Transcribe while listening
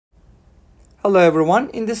Hello everyone,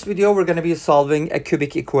 in this video we're going to be solving a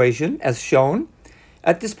cubic equation as shown.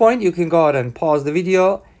 At this point you can go ahead and pause the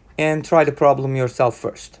video and try the problem yourself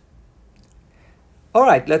first.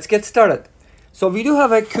 Alright, let's get started. So we do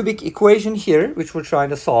have a cubic equation here which we're trying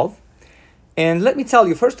to solve. And let me tell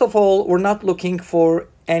you, first of all, we're not looking for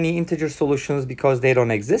any integer solutions because they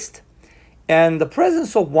don't exist. And the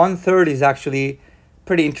presence of 1/3 is actually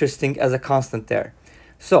pretty interesting as a constant there.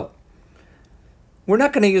 So we're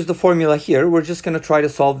not going to use the formula here. We're just going to try to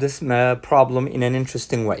solve this problem in an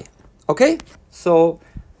interesting way. Okay, so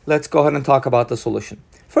let's go ahead and talk about the solution.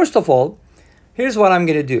 First of all, here's what I'm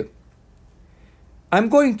going to do. I'm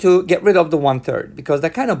going to get rid of the 1/3 because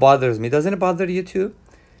that kind of bothers me. Doesn't it bother you too?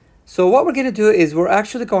 So what we're going to do is we're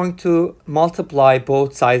actually going to multiply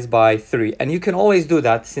both sides by 3. And you can always do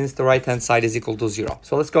that since the right-hand side is equal to 0.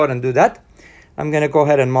 So let's go ahead and do that. I'm going to go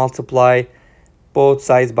ahead and multiply both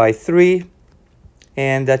sides by 3.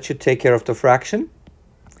 And that should take care of the fraction.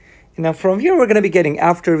 And now from here, we're going to be getting,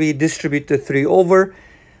 after we distribute the 3 over,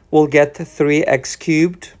 we'll get 3x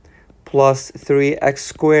cubed plus 3x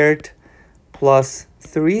squared plus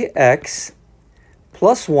 3x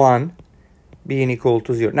plus 1 being equal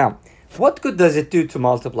to 0. Now, what good does it do to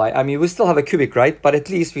multiply? I mean, we still have a cubic, right? But at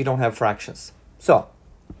least we don't have fractions. So,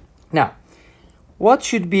 now, what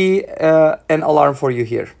should be an alarm for you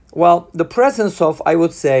here? Well, the presence of, I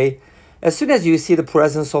would say, as soon as you see the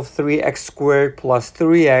presence of 3x squared plus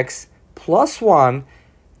 3x plus 1,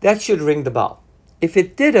 that should ring the bell. If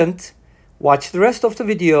it didn't, watch the rest of the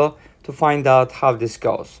video to find out how this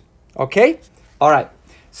goes. Okay? All right.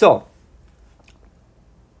 So,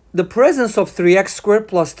 the presence of 3x squared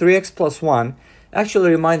plus 3x plus 1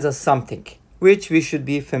 actually reminds us something, which we should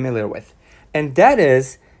be familiar with. And that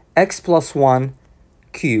is x plus 1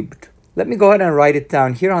 cubed. Let me go ahead and write it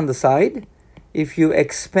down here on the side. If you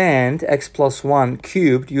expand x plus 1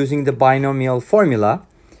 cubed using the binomial formula,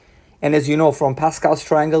 and as you know from Pascal's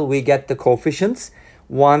triangle, we get the coefficients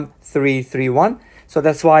 1, 3, 3, 1. So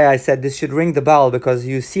that's why I said this should ring the bell, because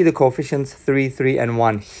you see the coefficients 3, 3, and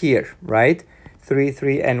 1 here, right? 3,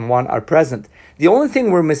 3, and 1 are present. The only thing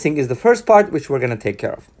we're missing is the first part, which we're going to take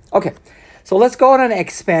care of. Okay, so let's go ahead and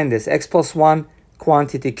expand this. X plus 1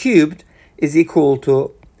 quantity cubed is equal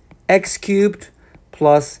to x cubed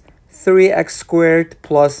plus 3x squared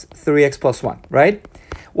plus 3x plus 1, right?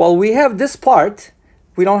 Well, we have this part.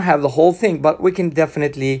 We don't have the whole thing, but we can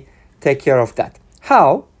definitely take care of that.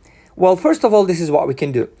 How? Well, first of all, this is what we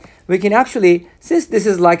can do. We can actually, since this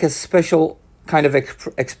is like a special kind of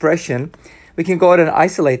expression, we can go ahead and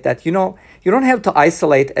isolate that. You know, you don't have to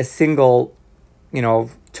isolate a single,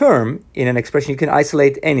 term in an expression. You can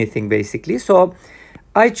isolate anything, basically. So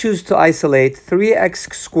I choose to isolate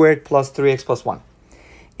 3x squared plus 3x plus 1.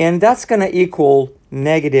 And that's going to equal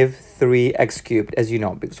negative 3x cubed, as you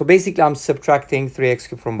know. So basically, I'm subtracting 3x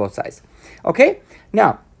cubed from both sides. Okay?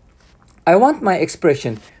 Now, I want my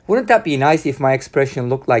expression. Wouldn't that be nice if my expression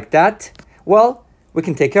looked like that? Well, we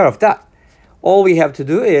can take care of that. All we have to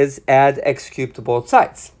do is add x cubed to both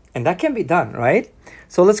sides. And that can be done, right?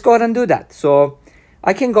 So let's go ahead and do that. So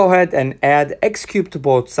I can go ahead and add x cubed to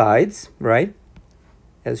both sides, right?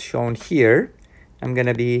 As shown here. I'm going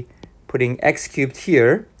to be putting x cubed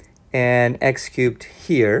here and x cubed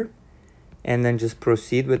here, and then just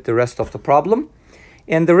proceed with the rest of the problem.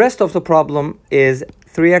 And the rest of the problem is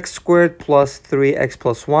 3x squared plus 3x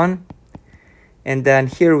plus 1. And then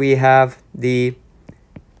here we have the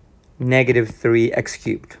negative 3x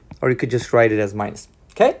cubed, or you could just write it as minus.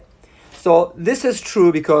 Okay? So this is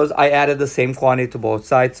true because I added the same quantity to both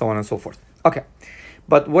sides, so on and so forth. Okay.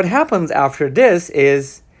 But what happens after this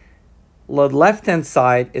is the left-hand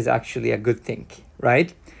side is actually a good thing,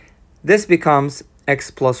 right? This becomes x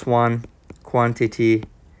plus 1 quantity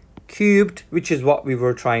cubed, which is what we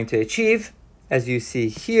were trying to achieve, as you see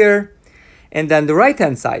here. And then the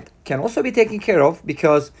right-hand side can also be taken care of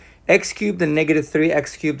because x cubed and negative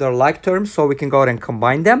 3x cubed are like terms, so we can go ahead and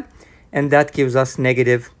combine them. And that gives us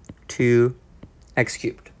negative 2x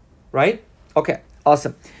cubed, right? Okay,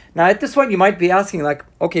 awesome. Now, at this point, you might be asking like,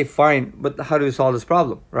 okay, fine, but how do we solve this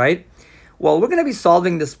problem, right? Well, we're going to be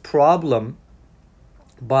solving this problem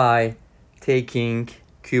by taking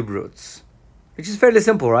cube roots, which is fairly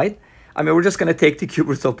simple, right? I mean, we're just going to take the cube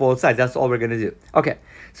roots of both sides. That's all we're going to do. Okay,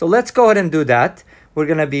 so let's go ahead and do that. We're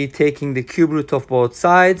going to be taking the cube root of both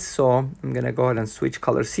sides. So I'm going to go ahead and switch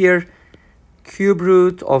colors here. Cube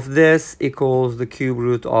root of this equals the cube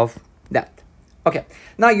root of that. Okay,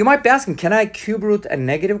 now you might be asking, can I cube root a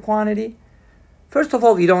negative quantity? First of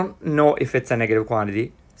all, we don't know if it's a negative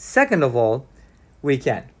quantity. Second of all, we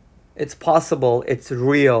can. It's possible, it's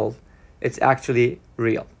real, it's actually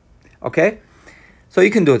real. Okay? So you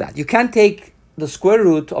can do that. You can take the square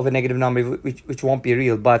root of a negative number, which won't be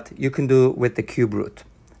real, but you can do with the cube root.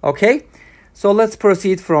 Okay, so let's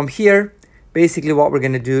proceed from here. Basically what we're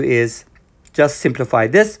going to do is just simplify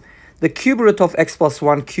this. The cube root of x plus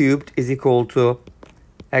 1 cubed is equal to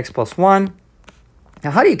x plus 1.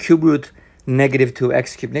 Now how do you cube root negative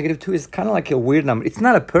 2x cubed? Negative 2 is kind of like a weird number. It's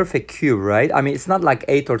not a perfect cube, right? I mean, it's not like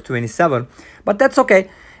 8 or 27, but that's okay.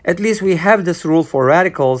 At least we have this rule for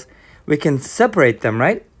radicals. We can separate them,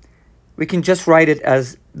 right? We can just write it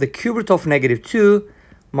as the cube root of negative 2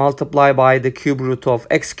 multiplied by the cube root of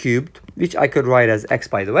x cubed, which I could write as x,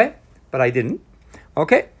 by the way, but I didn't.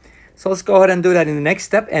 Okay, so let's go ahead and do that in the next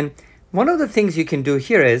step. And one of the things you can do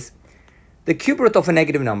here is the cube root of a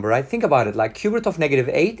negative number, right? Think about it, like cube root of negative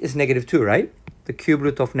 8 is negative 2, right? The cube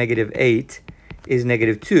root of negative 8 is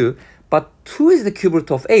negative 2, but 2 is the cube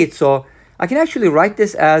root of 8, so I can actually write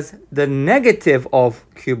this as the negative of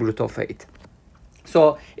cube root of 8.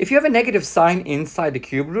 So if you have a negative sign inside the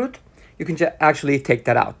cube root, you can actually take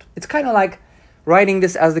that out. It's kind of like writing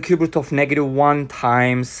this as the cube root of negative 1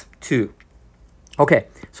 times 2. Okay,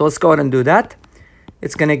 so let's go ahead and do that.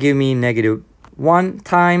 It's going to give me negative 1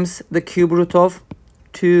 times the cube root of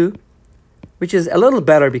 2, which is a little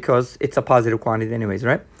better because it's a positive quantity anyways,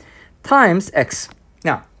 right? Times x.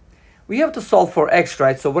 Now, we have to solve for x,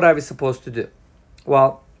 right? So what are we supposed to do?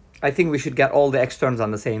 Well, I think we should get all the x terms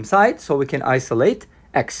on the same side so we can isolate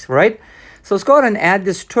x, right? So let's go ahead and add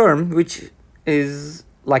this term, which is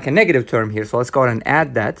like a negative term here. So let's go ahead and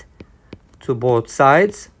add that to both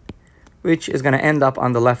sides, which is going to end up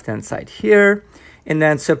on the left-hand side here. And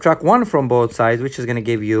then subtract 1 from both sides, which is going to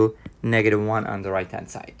give you negative 1 on the right-hand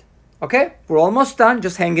side. Okay, we're almost done.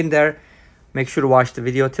 Just hang in there. Make sure to watch the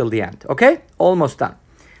video till the end. Okay, almost done.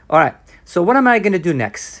 All right, so what am I going to do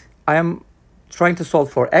next? I am trying to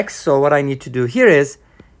solve for x. So what I need to do here is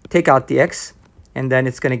take out the x, and then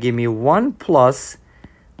it's going to give me 1 plus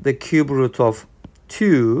the cube root of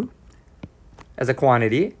 2 as a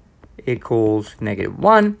quantity equals negative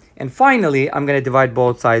 1. And finally, I'm going to divide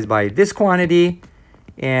both sides by this quantity,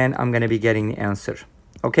 and I'm going to be getting the answer.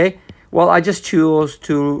 Okay, well, I just chose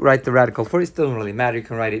to write the radical for it. It doesn't really matter. You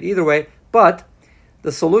can write it either way. But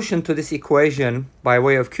the solution to this equation by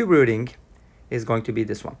way of cube rooting is going to be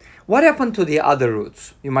this one. What happened to the other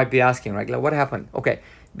roots? You might be asking, right? Like, what happened? Okay,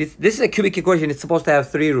 this is a cubic equation. It's supposed to have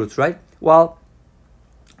 3 roots, right? Well,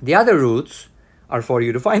 the other roots are for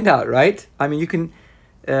you to find out, right? I mean, you can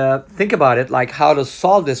think about it like how to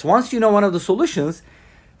solve this. Once you know one of the solutions,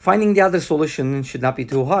 finding the other solution should not be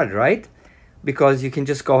too hard, right? Because you can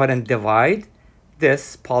just go ahead and divide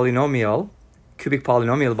this polynomial, cubic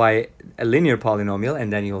polynomial, by a linear polynomial,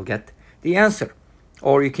 and then you'll get the answer.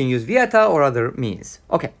 Or you can use Vieta or other means.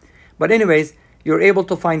 Okay, but anyways, you're able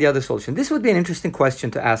to find the other solution. This would be an interesting question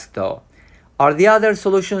to ask though. Are the other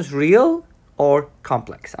solutions real or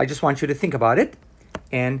complex? I just want you to think about it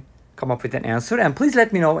and come up with an answer. And please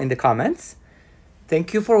let me know in the comments.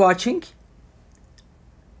 Thank you for watching.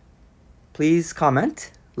 Please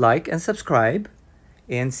comment, like, and subscribe.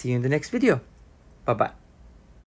 And see you in the next video. Bye-bye.